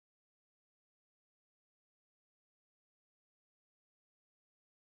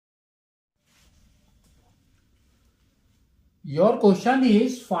Your question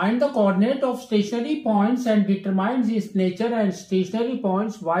is find the coordinate of stationary points and determine its nature and stationary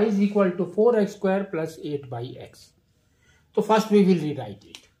points y is equal to 4x square plus 8 by x. So first we will rewrite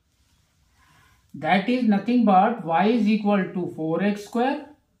it. That is nothing but y is equal to 4x square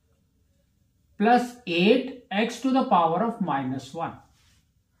plus 8x to the power of minus 1.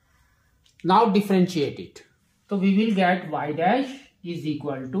 Now differentiate it. So we will get y dash is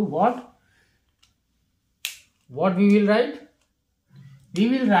equal to what? What we will write? We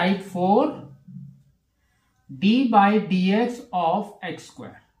will write 4 d by dx of x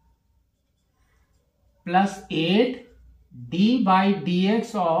square plus 8 d by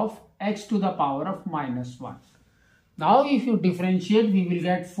dx of x to the power of minus 1. Now if you differentiate, we will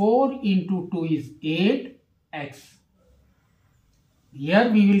get 4 into 2 is 8x. Here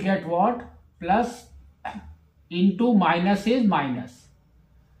we will get what? Plus into minus is minus.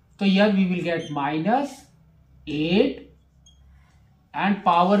 So here we will get minus 8 and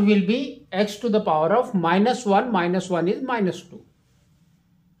power will be x to the power of minus 1. Minus 1 is minus 2.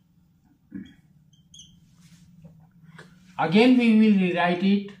 Again we will rewrite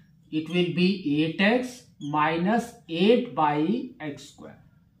it. It will be 8x minus 8 by x square.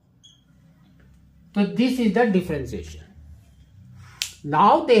 So this is the differentiation.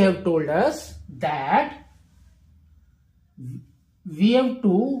 Now they have told us that we have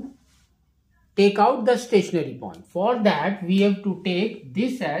to take out the stationary point. For that we have to take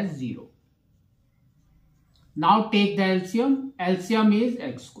this as 0. Now take the LCM. LCM is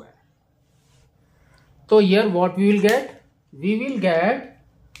x square. So here what we will get? We will get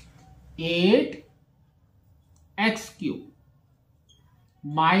 8 x cube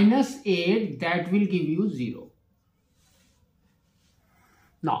minus 8, that will give you 0.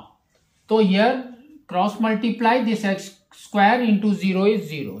 Now, so here cross multiply this x square into 0 is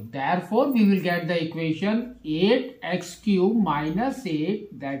 0. Therefore, we will get the equation 8x cube minus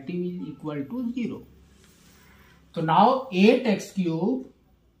 8, that is equal to 0. So now 8x cube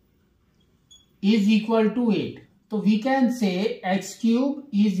is equal to 8. So we can say x cube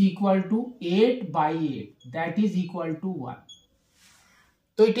is equal to 8 by 8, that is equal to 1.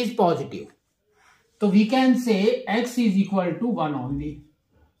 So it is positive. So we can say x is equal to 1 only.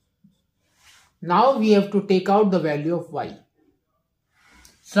 Now we have to take out the value of y.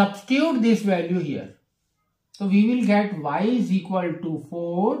 Substitute this value here. So we will get y is equal to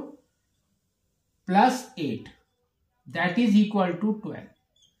 4 plus 8, that is equal to 12.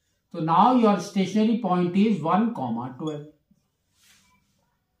 So now your stationary point is 1, 12.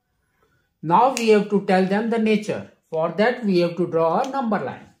 Now we have to tell them the nature. For that we have to draw a number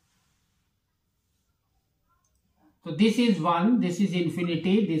line. So this is 1, this is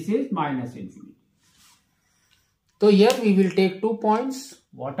infinity, this is minus infinity. So here we will take 2 points.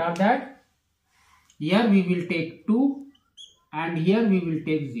 What are that? Here we will take 2 and here we will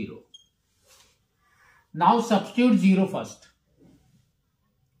take 0. Now substitute 0 first.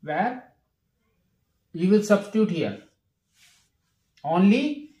 Where? You will substitute here.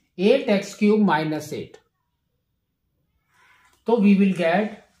 Only 8x cube minus 8. So we will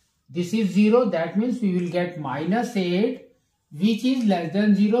get, this is 0, that means we will get minus 8, which is less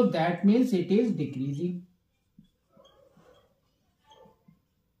than 0, that means it is decreasing.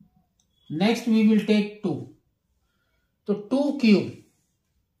 Next we will take 2. So 2 cube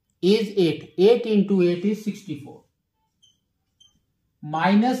is 8. 8 into 8 is 64.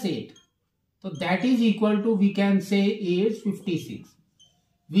 Minus 8. So that is equal to, we can say, is 56.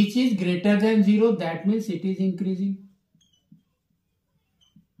 Which is greater than 0, that means it is increasing.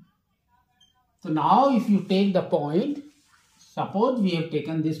 So now if you take the point, suppose we have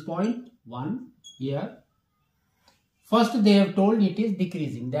taken this point 1 here. First they have told it is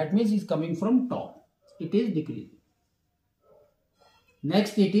decreasing. That means it is coming from top. It is decreasing.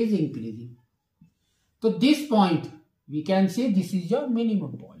 Next it is increasing. So this point, we can say this is your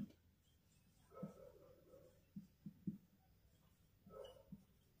minimum point.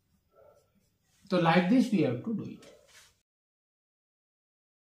 So like this we have to do it.